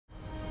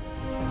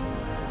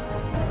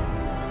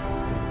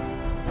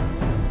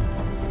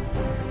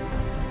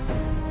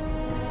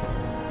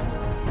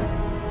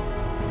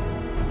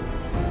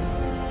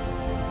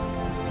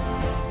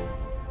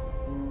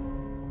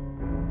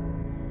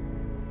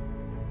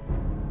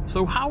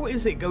So how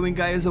is it going,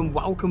 guys, and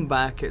welcome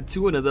back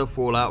to another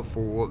Fallout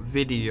 4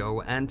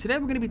 video. And today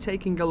we're going to be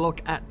taking a look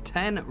at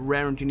 10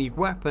 rare and unique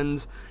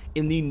weapons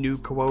in the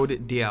Nuka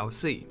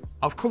DLC.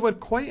 I've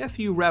covered quite a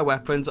few rare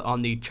weapons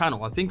on the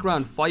channel, I think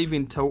around 5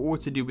 in total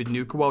to do with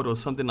Nuka or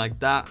something like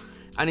that.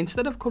 And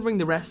instead of covering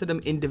the rest of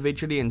them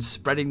individually and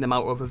spreading them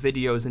out over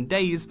videos and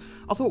days,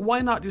 I thought why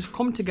not just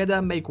come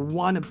together, make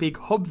one big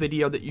hub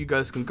video that you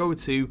guys can go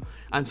to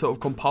and sort of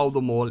compile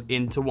them all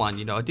into one.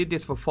 You know, I did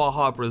this for Far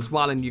Harbor as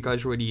well and you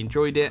guys really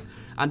enjoyed it.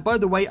 And by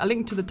the way, a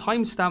link to the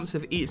timestamps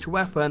of each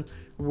weapon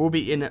will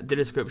be in the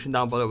description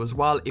down below as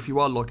well if you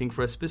are looking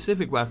for a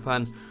specific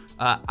weapon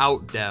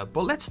out there.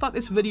 But let's start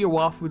this video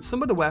off with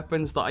some of the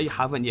weapons that I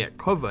haven't yet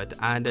covered.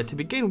 And to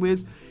begin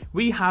with,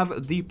 we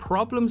have the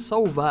Problem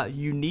Solver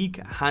unique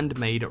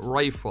handmade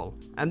rifle,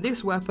 and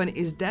this weapon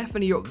is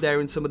definitely up there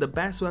in some of the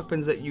best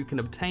weapons that you can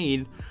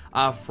obtain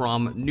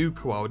from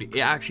Nuka. It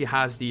actually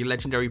has the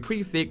legendary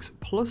prefix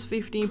plus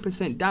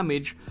 15%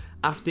 damage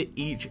after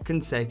each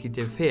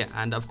consecutive hit,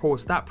 and of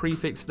course that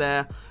prefix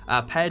there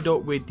paired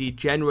up with the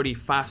generally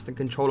fast and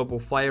controllable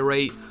fire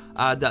rate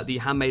that the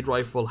handmade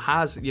rifle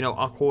has, you know,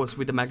 of course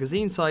with the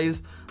magazine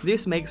size,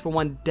 this makes for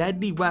one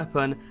deadly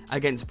weapon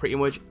against pretty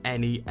much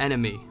any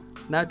enemy.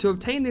 Now, to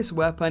obtain this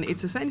weapon,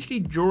 it's essentially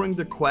during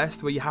the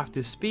quest where you have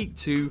to speak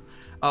to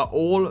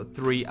all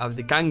 3 of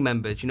the gang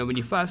members. You know, when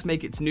you first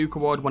make it to Nuka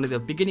World, one of the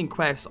beginning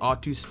quests are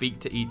to speak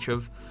to each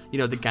of, you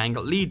know, the gang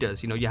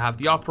leaders. You know, you have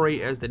the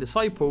operators, the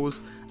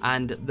disciples,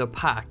 and the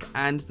pack.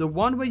 And the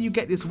one where you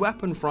get this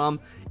weapon from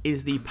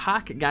is the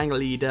pack gang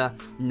leader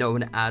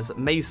known as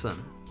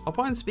Mason.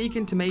 Upon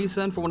speaking to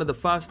Mason for one of the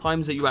first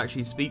times that you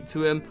actually speak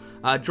to him,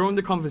 during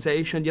the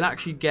conversation you'll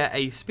actually get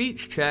a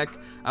speech check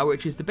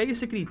which is to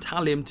basically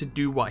tell him to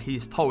do what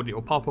he's told. It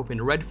will pop up in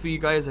red for you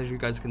guys, as you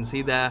guys can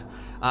see there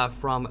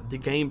from the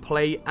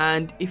gameplay,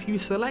 and if you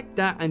select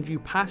that and you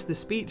pass the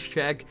speech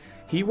check,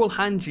 he will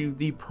hand you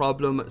the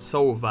Problem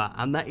Solver,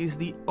 and that is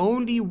the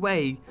only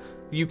way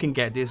you can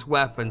get this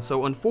weapon.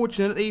 So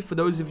unfortunately for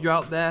those of you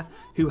out there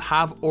who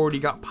have already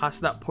got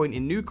past that point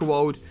in Nuka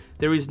World,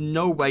 there is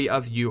no way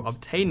of you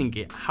obtaining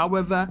it.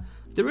 However,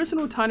 there is an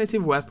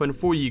alternative weapon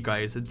for you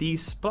guys. The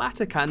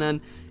Splatter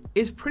Cannon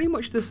is pretty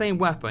much the same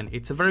weapon.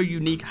 It's a very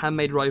unique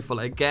handmade rifle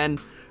again.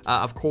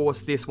 Of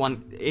course, this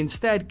one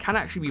instead can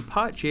actually be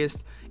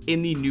purchased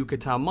in the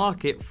Nuka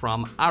market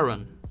from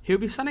Aaron. He'll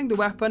be selling the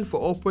weapon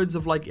for upwards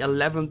of like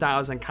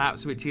 11,000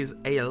 caps, which is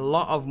a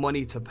lot of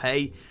money to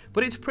pay,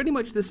 but it's pretty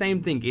much the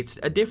same thing. It's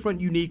a different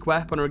unique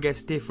weapon, or I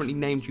guess differently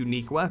named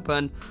unique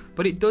weapon,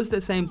 but it does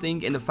the same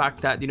thing in the fact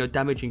that, you know,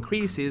 damage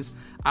increases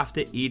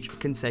after each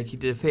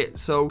consecutive hit.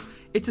 So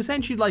it's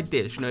essentially like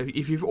this, you know,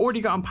 if you've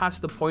already gotten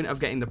past the point of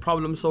getting the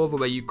Problem Solver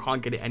where you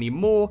can't get it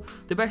anymore,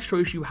 the best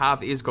choice you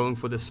have is going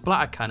for the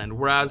Splatter Cannon,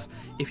 whereas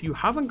if you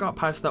haven't got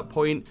past that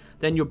point,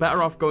 then you're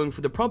better off going for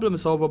the Problem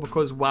Solver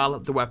because, well,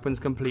 the weapon's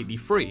completely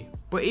free.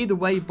 But either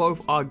way,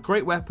 both are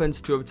great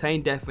weapons to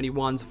obtain, definitely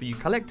ones for you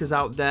collectors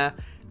out there.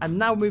 And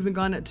now moving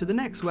on to the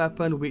next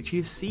weapon, which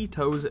is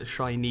Citos'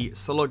 Shiny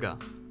Slugger,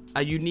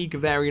 a unique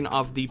variant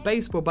of the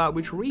baseball bat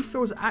which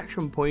refills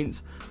action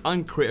points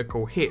on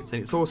critical hits,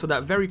 and it's also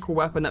that very cool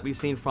weapon that we've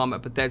seen from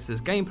Bethesda's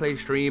gameplay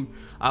stream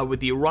with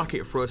the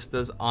rocket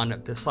thrusters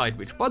on the side,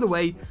 which by the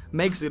way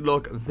makes it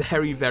look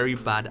very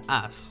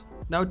badass.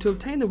 Now, to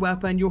obtain the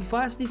weapon, you'll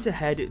first need to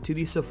head to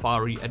the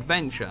Safari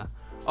Adventure.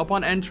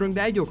 Upon entering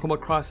there, you'll come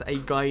across a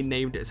guy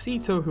named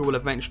Citos who will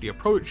eventually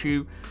approach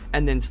you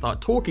and then start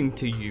talking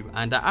to you,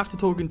 and after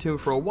talking to him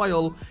for a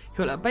while,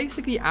 he'll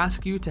basically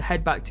ask you to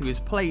head back to his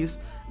place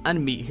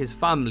and meet his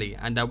family,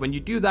 and when you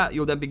do that,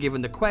 you'll then be given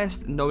the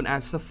quest known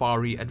as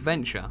Safari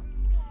Adventure.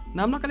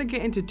 Now, I'm not going to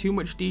get into too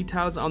much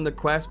details on the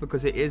quest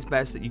because it is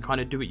best that you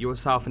kind of do it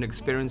yourself and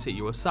experience it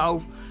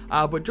yourself,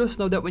 but just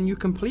know that when you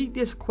complete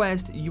this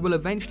quest, you will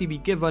eventually be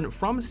given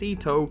from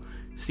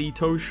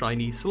Citos'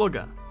 Shiny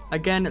Slugger.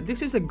 Again,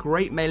 this is a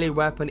great melee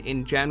weapon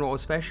in general,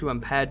 especially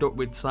when paired up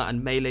with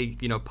certain melee,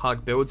 you know,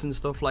 perk builds and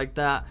stuff like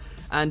that.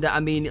 And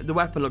I mean, the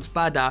weapon looks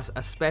badass,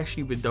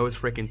 especially with those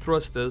freaking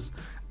thrusters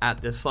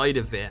at the side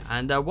of it.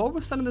 And while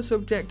we're still on the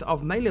subject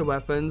of melee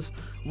weapons,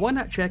 why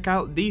not check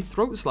out the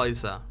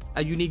Throatslicer,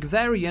 a unique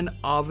variant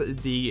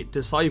of the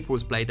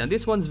Disciples Blade. And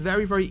this one's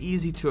very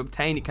easy to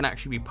obtain. It can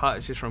actually be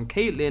purchased from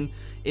Caitlin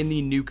in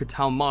the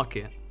Nuka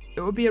market. It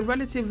would be a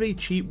relatively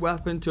cheap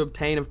weapon to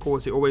obtain. Of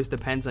course, it always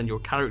depends on your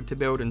character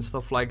build and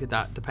stuff like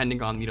that,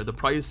 depending on, you know, the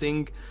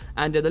pricing.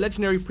 And the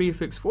legendary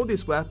prefix for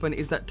this weapon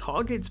is that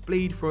targets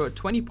bleed for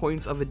 20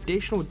 points of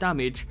additional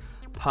damage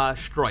per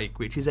strike,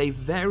 which is a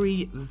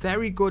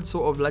very good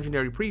sort of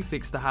legendary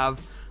prefix to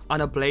have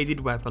on a bladed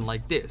weapon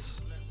like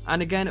this.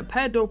 And again,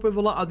 paired up with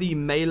a lot of the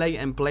melee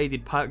and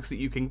bladed perks that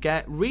you can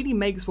get, really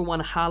makes for one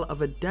hell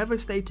of a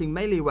devastating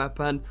melee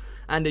weapon,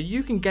 and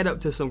you can get up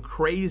to some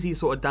crazy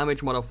sort of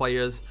damage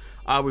modifiers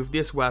with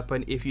this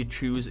weapon if you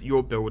choose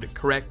your build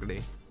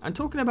correctly. And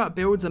talking about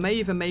builds, I may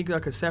even make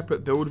like a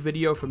separate build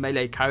video for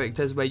melee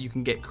characters where you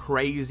can get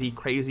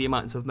crazy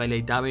amounts of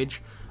melee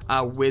damage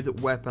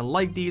with weapon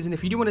like these. And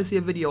if you do want to see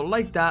a video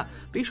like that,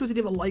 be sure to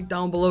leave a like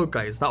down below,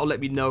 guys. That'll let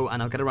me know,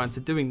 and I'll get around to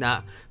doing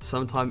that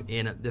sometime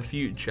in the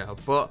future.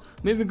 But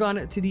moving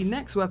on to the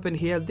next weapon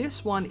here,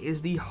 this one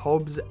is the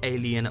Hobbs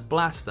Alien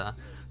Blaster.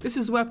 This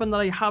is a weapon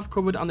that I have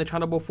covered on the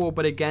channel before,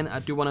 but again,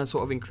 I do want to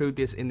sort of include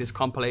this in this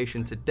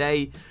compilation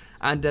today.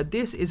 And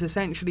this is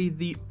essentially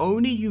the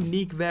only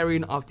unique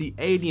variant of the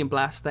Alien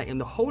Blaster in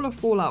the whole of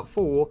Fallout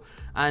 4,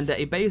 and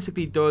it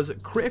basically does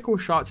critical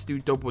shots do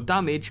double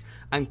damage,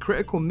 and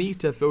critical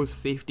meter fills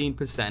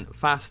 15%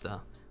 faster.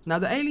 Now,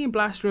 the Alien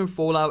Blaster in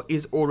Fallout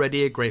is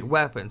already a great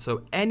weapon,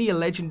 so any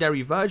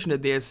legendary version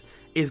of this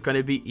is going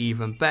to be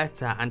even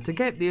better. And to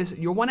get this,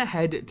 you'll want to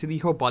head to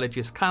the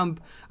Herbologist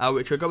camp,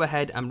 which will go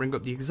ahead and bring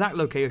up the exact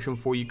location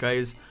for you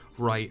guys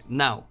right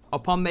now.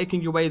 Upon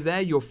making your way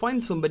there, you'll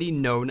find somebody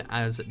known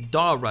as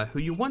Dara, who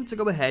you want to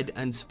go ahead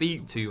and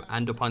speak to,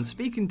 and upon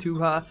speaking to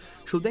her,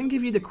 she'll then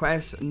give you the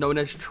quest known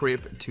as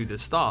Trip to the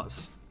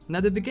Stars. Now,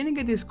 the beginning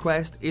of this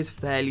quest is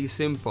fairly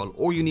simple.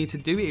 All you need to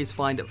do is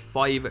find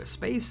 5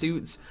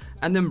 spacesuits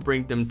and then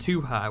bring them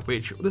to her,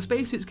 which the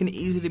spacesuits can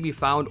easily be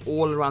found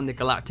all around the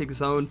Galactic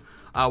Zone.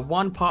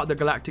 One part of the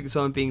Galactic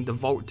Zone being the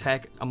Vault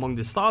Tech Among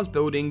the Stars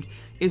building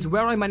is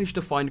where I managed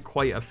to find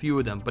quite a few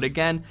of them, but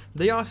again,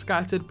 they are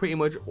scattered pretty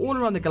much all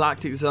around the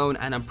Galactic Zone,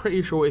 and I'm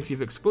pretty sure if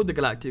you've explored the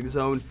Galactic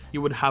Zone,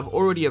 you would have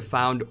already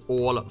found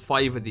all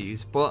 5 of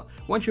these. But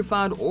once you've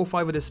found all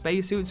 5 of the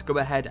spacesuits, go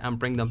ahead and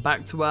bring them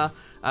back to her.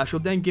 She'll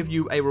then give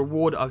you a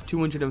reward of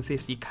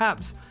 250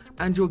 caps,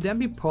 and you'll then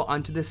be put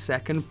onto the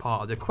second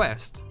part of the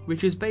quest,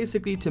 which is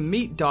basically to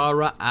meet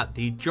Dara at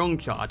the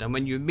junkyard. And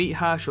when you meet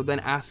her, she'll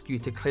then ask you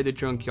to clear the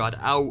junkyard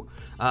out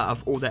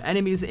of all the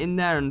enemies in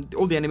there, and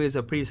all the enemies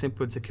are pretty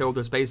simple to kill.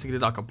 There's basically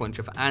like a bunch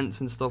of ants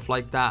and stuff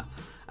like that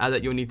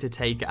that you'll need to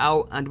take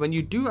out, and when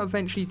you do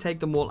eventually take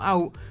them all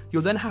out,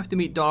 you'll then have to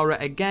meet Dara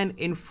again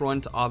in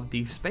front of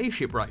the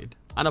spaceship ride.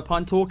 And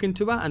upon talking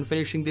to her and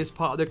finishing this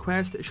part of the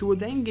quest, she will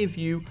then give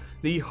you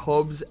the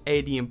Hobbs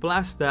Alien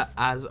Blaster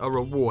as a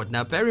reward.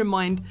 Now, bear in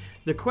mind,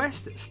 the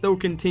quest still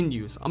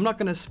continues. I'm not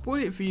going to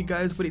spoil it for you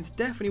guys, but it's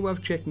definitely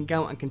worth checking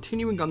out and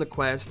continuing on the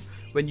quest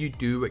when you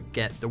do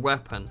get the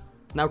weapon.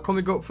 Now,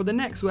 coming up for the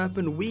next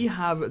weapon, we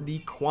have the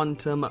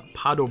Quantum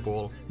Paddle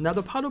Ball. Now,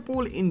 the Paddle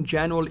Ball in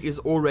general is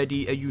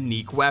already a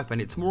unique weapon.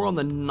 It's more on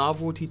the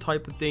novelty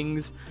type of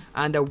things,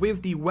 and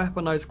with the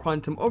weaponized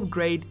Quantum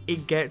upgrade,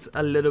 it gets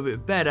a little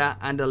bit better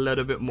and a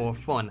little bit more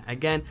fun.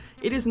 Again,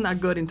 it isn't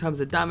that good in terms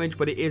of damage,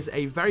 but it is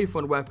a very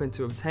fun weapon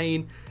to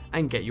obtain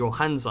and get your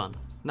hands on.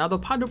 Now, the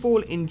Paddle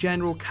Ball in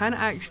general can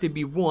actually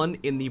be won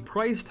in the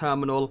prize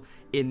terminal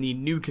in the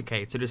Nuka,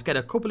 so just get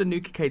a couple of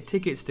Nuka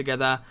tickets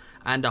together,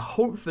 and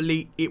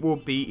hopefully it will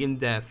be in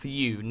there for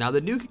you. Now,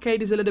 the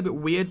Nuka is a little bit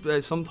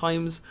weird.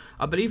 Sometimes,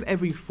 I believe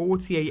every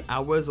 48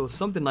 hours or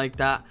something like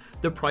that,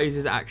 the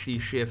prizes actually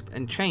shift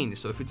and change.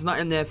 So if it's not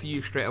in there for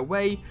you straight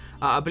away,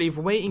 I believe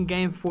wait in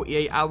game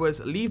 48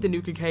 hours, leave the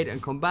Nuka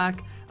and come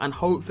back, and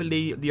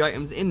hopefully the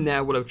items in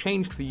there will have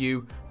changed for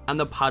you, and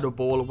the Paddle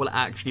Ball will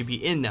actually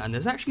be in there. And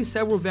there's actually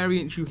several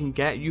variants you can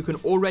get. You can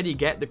already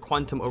get the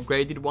Quantum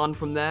upgraded one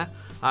from there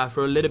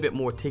for a little bit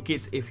more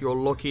tickets if you're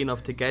lucky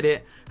enough to get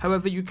it.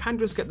 However, you can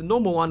just get the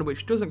normal one,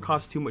 which doesn't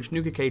cost too much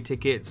Nuka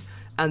tickets,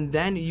 and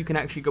then you can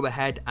actually go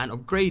ahead and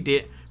upgrade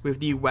it with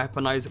the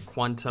weaponized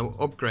Quantum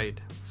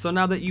upgrade. So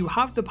now that you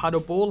have the Paddle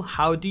Ball,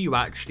 how do you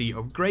actually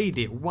upgrade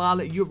it?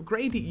 Well, you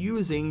upgrade it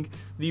using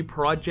the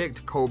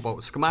Project Cobalt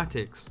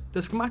schematics.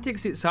 The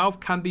schematics itself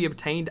can be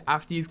obtained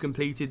after you've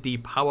completed the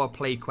Power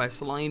Play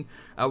quest line,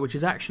 which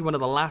is actually one of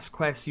the last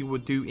quests you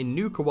would do in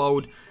Nuka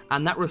World,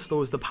 and that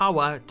restores the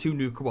power to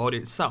Nuka World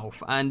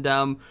itself.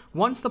 And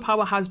once the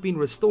power has been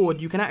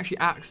restored, you can actually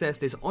access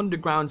this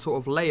underground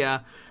sort of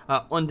layer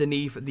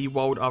underneath the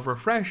World of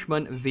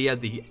Refreshment via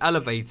the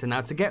elevator.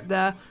 Now, to get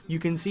there, you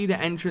can see the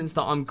entrance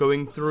that I'm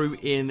going through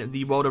in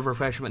the World of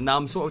Refreshment. Now,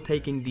 I'm sort of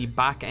taking the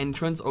back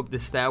entrance up the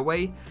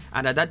stairway,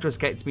 and that just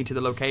gets me to the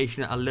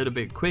location a little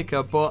bit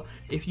quicker. But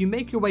if you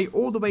make your way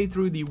all the way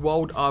through the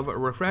World of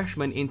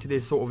Refreshment into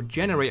this sort of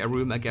generator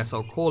room, I guess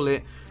I'll call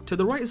it, to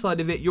the right side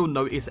of it, you'll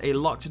notice a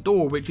locked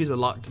door, which is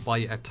locked by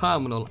a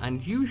terminal,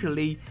 and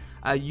usually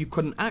you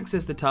couldn't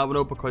access the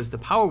terminal because the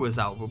power was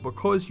out, but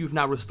because you've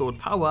now restored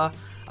power,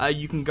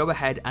 you can go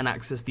ahead and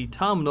access the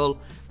terminal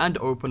and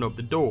open up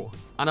the door.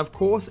 And of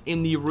course,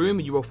 in the room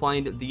you will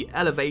find the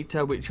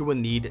elevator, which you will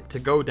need to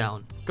go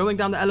down. Going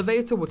down the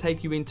elevator will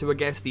take you into, I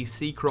guess, the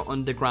secret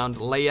underground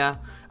layer,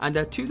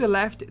 and to the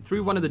left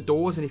through one of the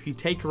doors, and if you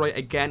take a right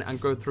again and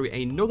go through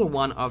another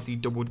one of the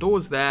double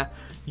doors there,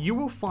 you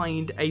will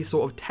find a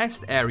sort of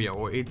test area,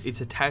 or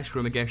it's a test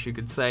room, I guess you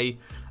could say.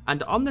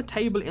 And on the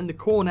table in the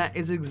corner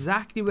is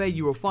exactly where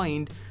you will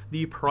find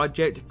the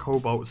Project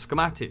Cobalt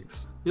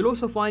schematics. You'll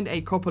also find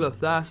a couple of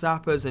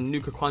Throatslizers and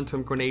Nuka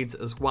Quantum Grenades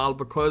as well,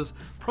 because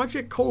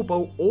Project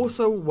Cobalt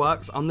also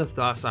works on the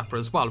Throatslizers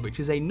as well, which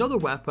is another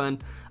weapon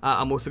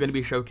I'm also going to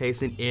be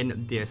showcasing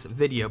in this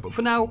video. But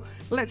for now,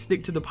 let's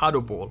stick to the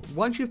paddle ball.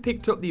 Once you've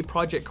picked up the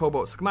Project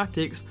Cobalt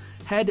schematics,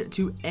 head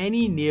to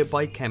any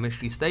nearby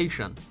chemistry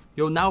station.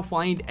 You'll now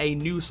find a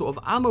new sort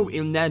of ammo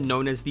in there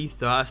known as the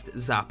Thirst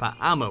Zapper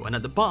ammo, and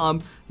at the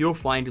bottom you'll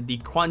find the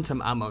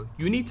Quantum ammo.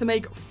 You need to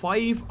make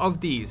 5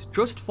 of these,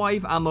 just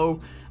 5 ammo,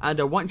 and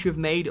once you've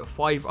made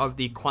 5 of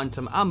the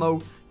Quantum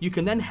ammo, you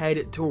can then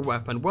head to a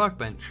weapon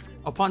workbench.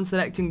 Upon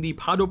selecting the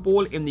paddle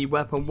ball in the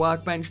weapon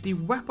workbench, the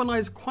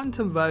weaponized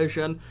Quantum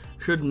version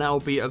should now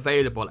be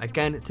available.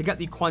 Again, to get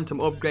the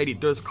Quantum upgrade, it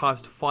does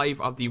cost 5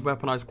 of the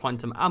weaponized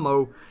Quantum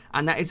ammo,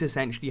 and that is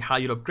essentially how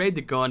you'll upgrade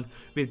the gun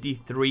with the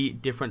 3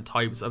 different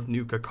types of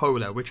Nuka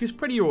Cola, which is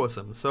pretty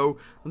awesome. So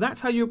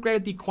that's how you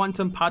upgrade the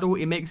Quantum paddle.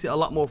 It makes it a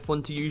lot more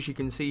fun to use. You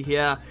can see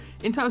here,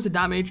 in terms of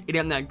damage, it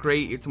ain't that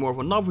great. It's more of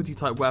a novelty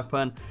type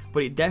weapon,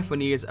 but it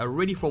definitely is a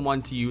really fun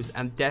one to use,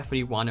 and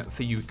definitely one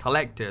for you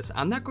collectors.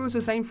 And that goes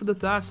the same for the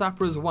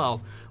Throatslizers as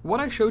well. What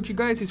I showed you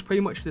guys is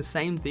pretty much the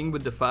same thing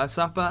with the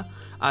Throatslazer.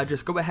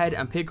 Just go ahead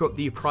and pick up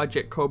the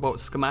Project Cobalt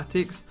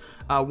schematics.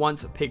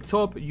 Once picked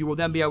up, you will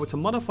then be able to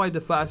modify the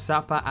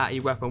Throatslazer at a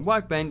weapon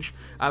workbench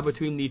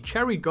between the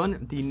Cherry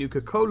gun, the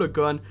Nuka Cola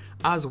gun,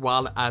 as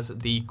well as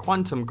the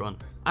Quantum gun.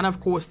 And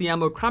of course, the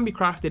ammo can be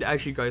crafted,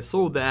 as you guys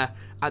saw there,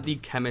 at the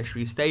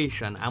chemistry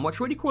station. And what's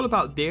really cool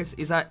about this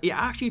is that it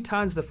actually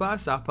turns the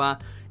Throatslazer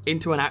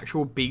into an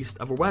actual beast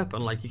of a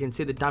weapon. Like you can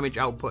see the damage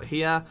output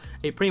here,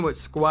 it pretty much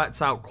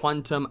squirts out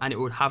Quantum, and it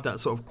would have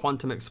that sort of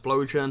Quantum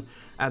explosion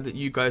that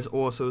you guys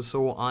also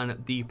saw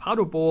on the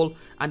paddle ball.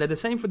 And the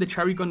same for the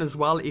Cherry gun as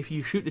well. If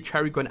you shoot the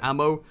Cherry gun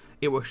ammo,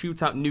 it will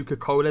shoot out Nuka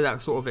Cola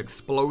that sort of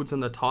explodes on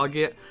the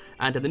target,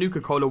 and the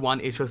Nuka Cola one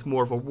is just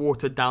more of a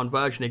watered down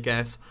version, I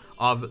guess,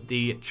 of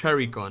the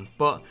Cherry gun.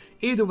 But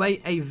either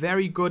way, a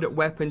very good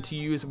weapon to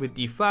use with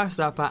the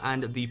Throatslazer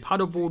and the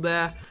paddle ball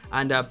there,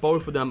 and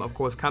both of them of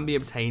course can be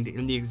obtained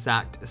in the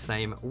exact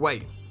same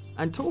way.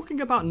 And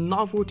talking about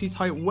novelty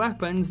type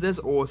weapons, there's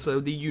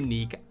also the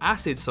unique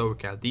Acid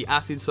Soaker. The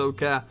Acid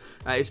Soaker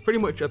is pretty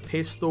much a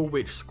pistol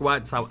which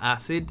squirts out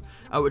acid,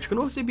 which can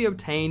also be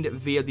obtained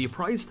via the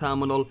prize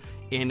terminal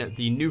in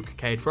the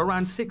Nuka for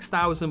around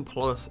 6,000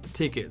 plus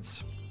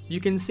tickets. You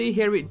can see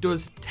here it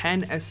does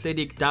 10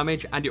 acidic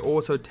damage, and it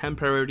also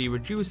temporarily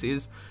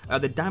reduces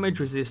the damage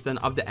resistance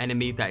of the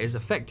enemy that is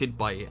affected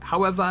by it.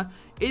 However,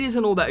 it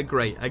isn't all that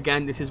great.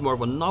 Again, this is more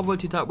of a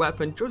novelty type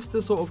weapon just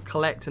to sort of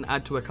collect and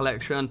add to a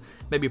collection,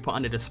 maybe put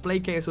on a display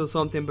case or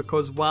something,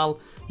 because, well,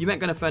 you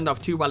ain't going to fend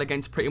off too well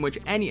against pretty much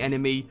any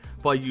enemy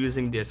by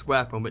using this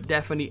weapon, but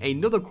definitely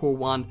another cool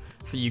one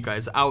for you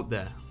guys out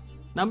there.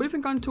 Now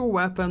moving on to a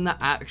weapon that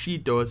actually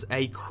does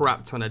a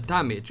crap ton of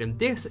damage, and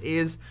this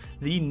is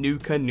the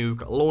Nuka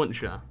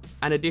Launcher.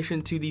 In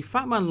addition to the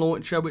Fatman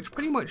launcher, which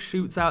pretty much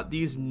shoots out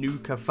these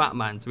Nuka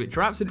Fatmans, which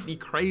are absolutely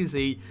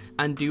crazy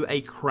and do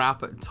a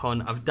crap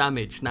ton of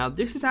damage. Now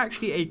this is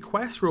actually a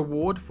quest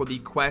reward for the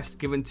quest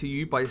given to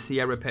you by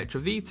Sierra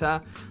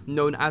Petrovita,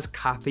 known as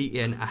Cappy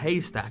in a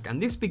Haystack,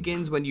 and this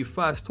begins when you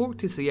first talk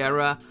to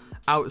Sierra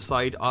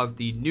outside of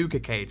the Nuka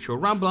cage. She'll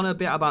ramble on a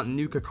bit about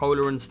Nuka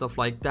Cola and stuff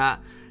like that,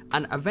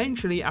 and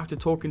eventually, after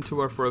talking to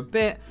her for a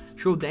bit,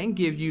 she'll then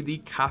give you the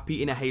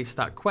Cappy in a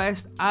Haystack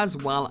quest, as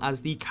well as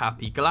the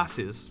Cappy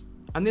glasses.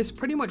 And this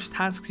pretty much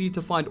tasks you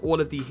to find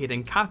all of the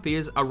hidden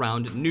Cappies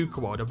around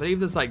Nuka World. I believe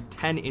there's like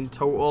 10 in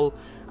total,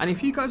 and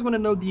if you guys want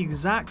to know the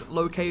exact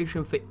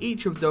location for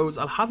each of those,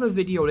 I'll have a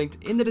video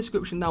linked in the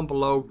description down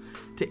below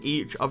to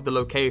each of the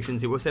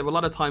locations. It will save a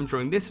lot of time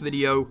during this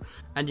video,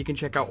 and you can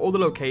check out all the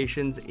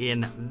locations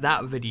in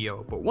that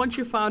video. But once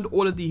you've found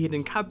all of the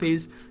hidden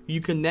Cappies, you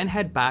can then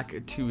head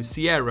back to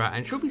Sierra,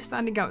 and she'll be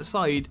standing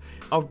outside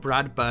of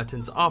Brad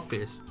Burton's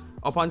office.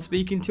 Upon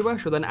speaking to her,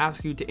 she'll then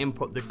ask you to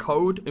input the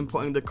code.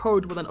 Inputting the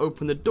code will then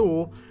open the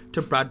door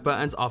to Brad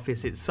Burton's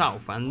office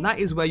itself, and that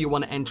is where you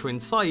want to enter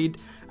inside,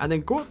 and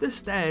then go up the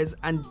stairs,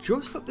 and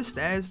just up the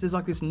stairs there's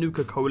like this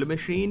Nuka Cola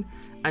machine,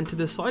 and to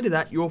the side of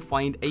that you'll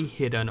find a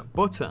hidden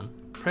button.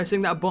 Pressing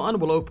that button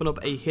will open up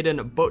a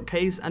hidden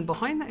bookcase, and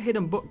behind that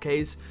hidden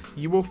bookcase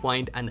you will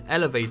find an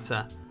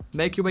elevator.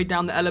 Make your way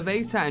down the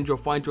elevator and you'll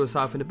find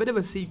yourself in a bit of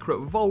a secret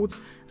vault.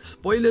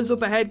 Spoilers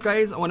up ahead,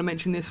 guys. I want to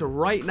mention this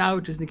right now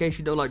just in case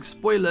you don't like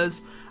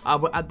spoilers.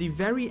 But at the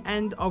very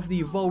end of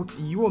the vault,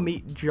 you will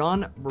meet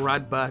John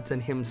Brad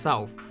Burton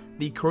himself,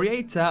 the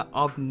creator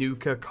of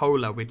Nuka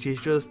Cola, which is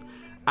just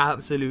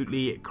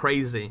absolutely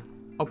crazy.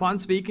 Upon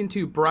speaking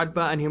to Brad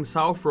Burton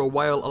himself for a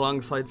while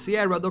alongside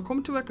Sierra, they'll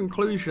come to a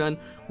conclusion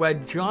where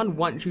John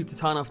wants you to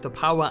turn off the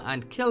power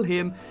and kill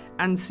him,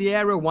 and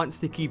Sierra wants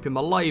to keep him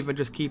alive and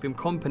just keep him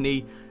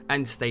company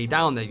and stay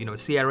down there. You know,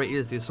 Sierra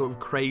is this sort of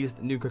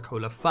crazed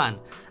Nuka-Cola fan,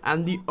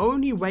 and the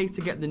only way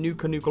to get the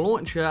Nuka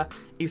Launcher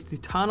is to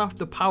turn off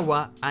the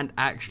power and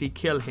actually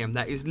kill him.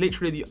 That is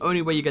literally the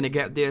only way you're going to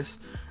get this,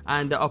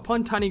 and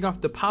upon turning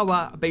off the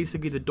power,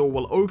 basically the door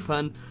will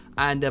open,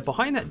 and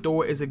behind that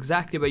door is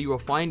exactly where you will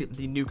find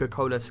the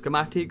Nuka-Cola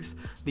schematics,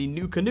 the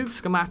Nuka Nuke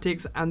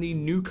schematics, and the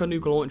Nuka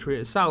Launcher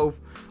itself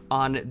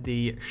on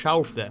the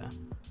shelf there.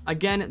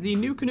 Again, the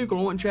Nuka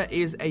Launcher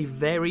is a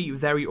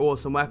very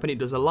awesome weapon. It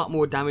does a lot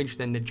more damage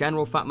than the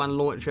general Fat Man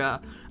launcher.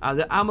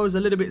 The ammo is a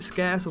little bit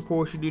scarce. Of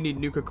course, you do need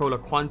Nuka-Cola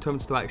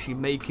Quantums to actually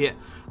make it,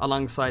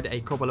 alongside a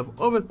couple of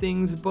other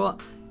things,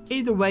 but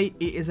either way,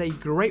 it is a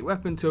great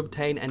weapon to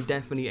obtain and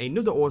definitely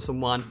another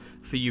awesome one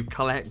for you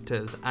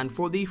collectors. And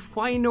for the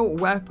final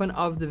weapon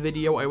of the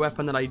video, a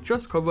weapon that I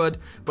just covered,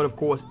 but of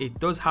course it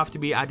does have to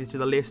be added to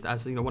the list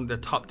as, you know, one of the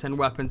top 10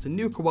 weapons in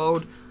Nuka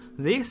World.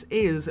 This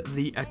is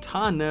the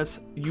AETERNUS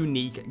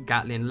unique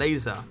Gatling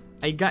laser.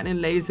 A Gatling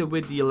laser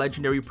with the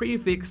legendary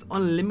prefix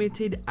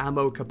unlimited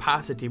ammo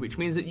capacity, which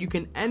means that you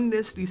can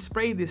endlessly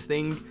spray this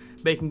thing,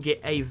 making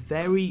it a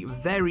very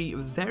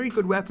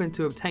good weapon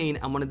to obtain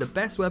and one of the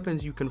best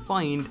weapons you can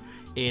find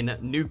in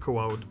Nuka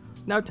World.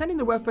 Now, obtaining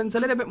the weapon's a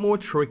little bit more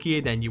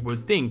trickier than you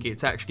would think.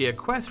 It's actually a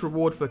quest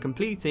reward for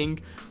completing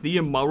the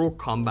Immoral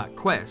Combat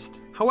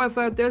quest.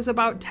 However, there's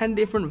about 10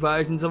 different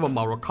versions of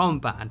Immoral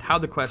Combat, and how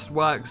the quest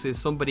works is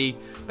somebody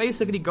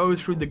basically goes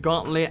through the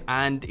gauntlet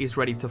and is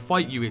ready to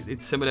fight you.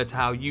 It's similar to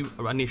how you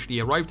initially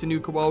arrived to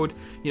Nuka World.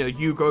 You know,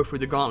 you go through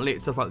the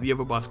gauntlet to fight the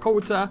other boss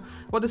Kota,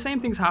 well, the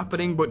same thing's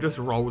happening but just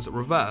roles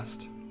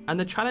reversed. And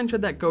the challenger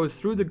that goes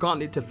through the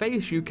gauntlet to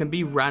face you can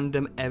be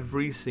random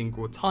every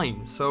single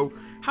time. So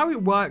how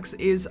it works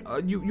is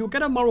you'll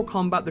get a Immoral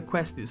Combat, the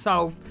quest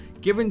itself,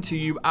 given to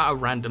you at a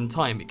random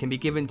time. It can be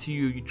given to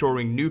you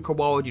during Nuka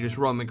World, you're just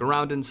roaming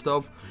around and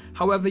stuff.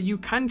 However, you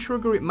can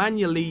trigger it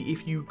manually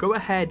if you go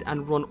ahead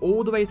and run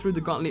all the way through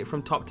the gauntlet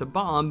from top to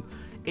bottom.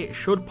 It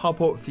should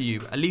pop up for you.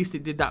 At least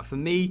it did that for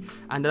me,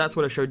 and that's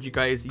what I showed you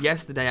guys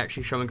yesterday,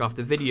 actually showing off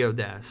the video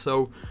there.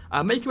 So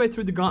make your way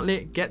through the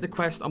gauntlet, get the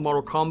quest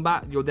Immoral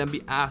Combat. You'll then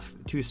be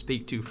asked to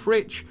speak to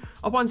Fritch.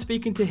 Upon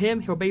speaking to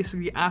him, he'll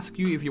basically ask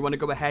you if you want to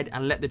go ahead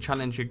and let the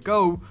challenger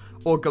go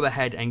or go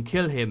ahead and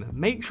kill him.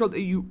 Make sure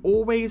that you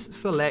always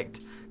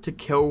select to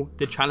kill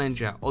the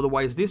challenger,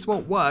 otherwise this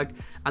won't work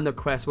and the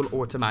quest will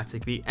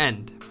automatically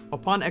end.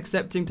 Upon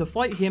accepting to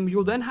fight him,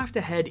 you'll then have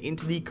to head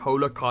into the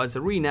Cola Cars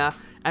Arena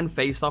and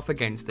face off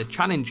against the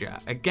challenger.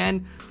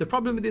 Again, the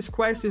problem with this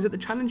quest is that the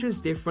challenger is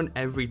different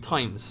every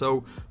time,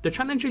 so the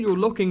challenger you're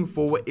looking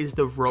for is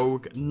the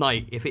Rogue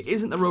Knight. If it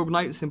isn't the Rogue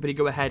Knight, simply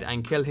go ahead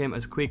and kill him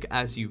as quick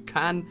as you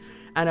can,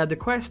 and the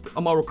quest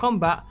Immoral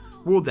Combat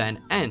will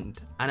then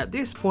end. And at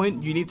this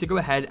point, you need to go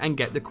ahead and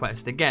get the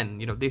quest again.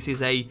 You know, this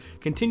is a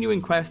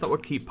continuing quest that will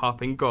keep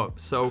popping up.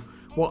 So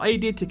what I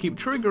did to keep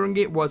triggering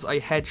it was I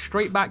head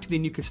straight back to the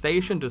Nuka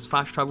station, just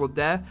fast traveled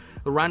there,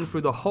 ran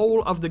through the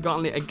whole of the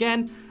gauntlet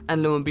again,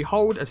 and lo and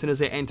behold, as soon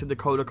as I entered the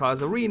Cola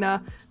Cars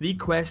Arena, the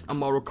quest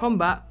Immoral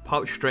Combat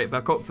popped straight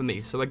back up for me.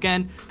 So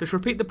again, just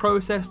repeat the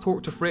process,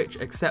 talk to Fritch,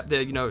 accept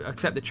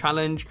the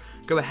challenge,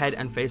 go ahead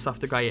and face off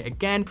the guy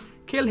again,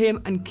 kill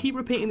him, and keep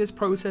repeating this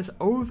process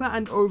over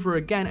and over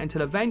again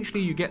until eventually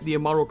you get the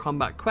Immoral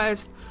Combat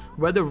quest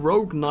where the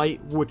Rogue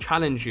Knight will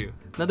challenge you.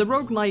 Now, the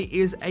Rogue Knight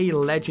is a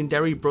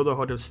legendary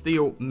Brotherhood of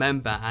Steel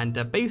member,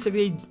 and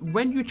basically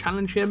when you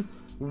challenge him,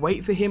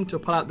 wait for him to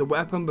pull out the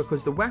weapon,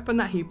 because the weapon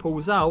that he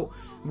pulls out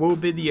will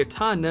be the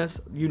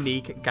AETERNUS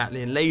unique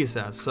Gatling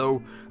laser.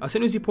 So as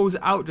soon as he pulls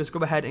it out, just go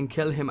ahead and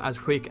kill him as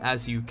quick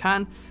as you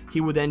can.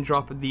 He will then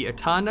drop the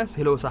AETERNUS.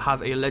 He'll also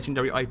have a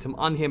legendary item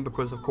on him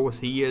because of course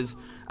he is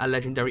a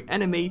legendary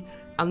enemy,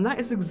 and that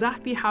is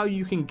exactly how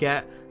you can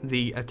get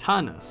the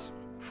AETERNUS.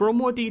 For a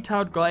more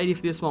detailed guide,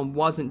 if this one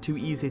wasn't too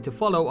easy to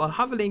follow, I'll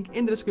have a link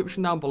in the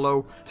description down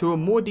below to a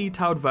more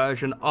detailed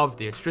version of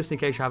this, just in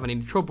case you're having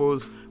any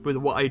troubles with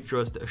what I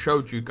just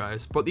showed you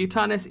guys. But the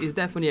AETERNUS is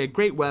definitely a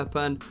great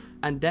weapon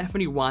and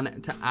definitely one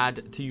to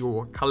add to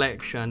your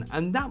collection.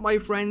 And that, my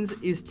friends,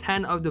 is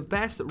 10 of the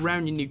best rare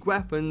and unique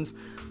weapons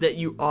that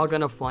you are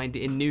going to find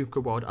in Nuka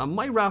World. And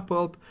my wrap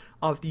up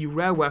of the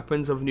rare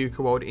weapons of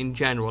Nuka World in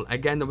general.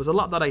 Again, there was a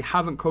lot that I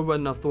haven't covered,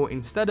 and I thought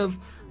instead of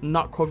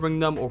not covering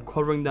them or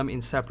covering them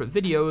in separate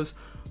videos,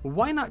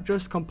 why not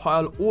just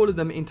compile all of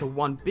them into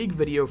one big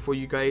video for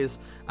you guys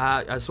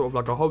as sort of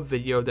like a hub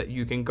video that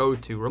you can go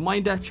to.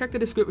 Reminder, check the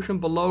description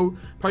below,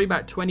 probably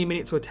about 20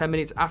 minutes or 10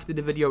 minutes after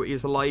the video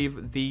is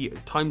live, the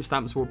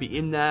timestamps will be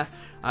in there,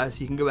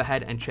 so you can go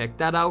ahead and check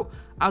that out.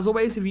 As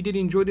always, if you did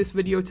enjoy this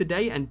video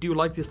today and do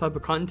like this type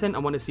of content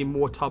and want to see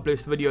more top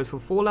list videos for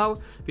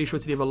Fallout, be sure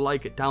to leave a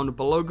like down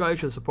below,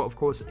 guys. Your support, of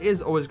course,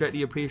 is always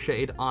greatly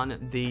appreciated on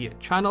the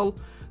channel.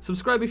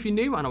 Subscribe if you're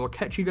new, and I will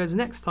catch you guys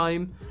next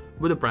time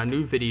with a brand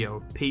new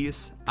video.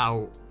 Peace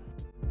out.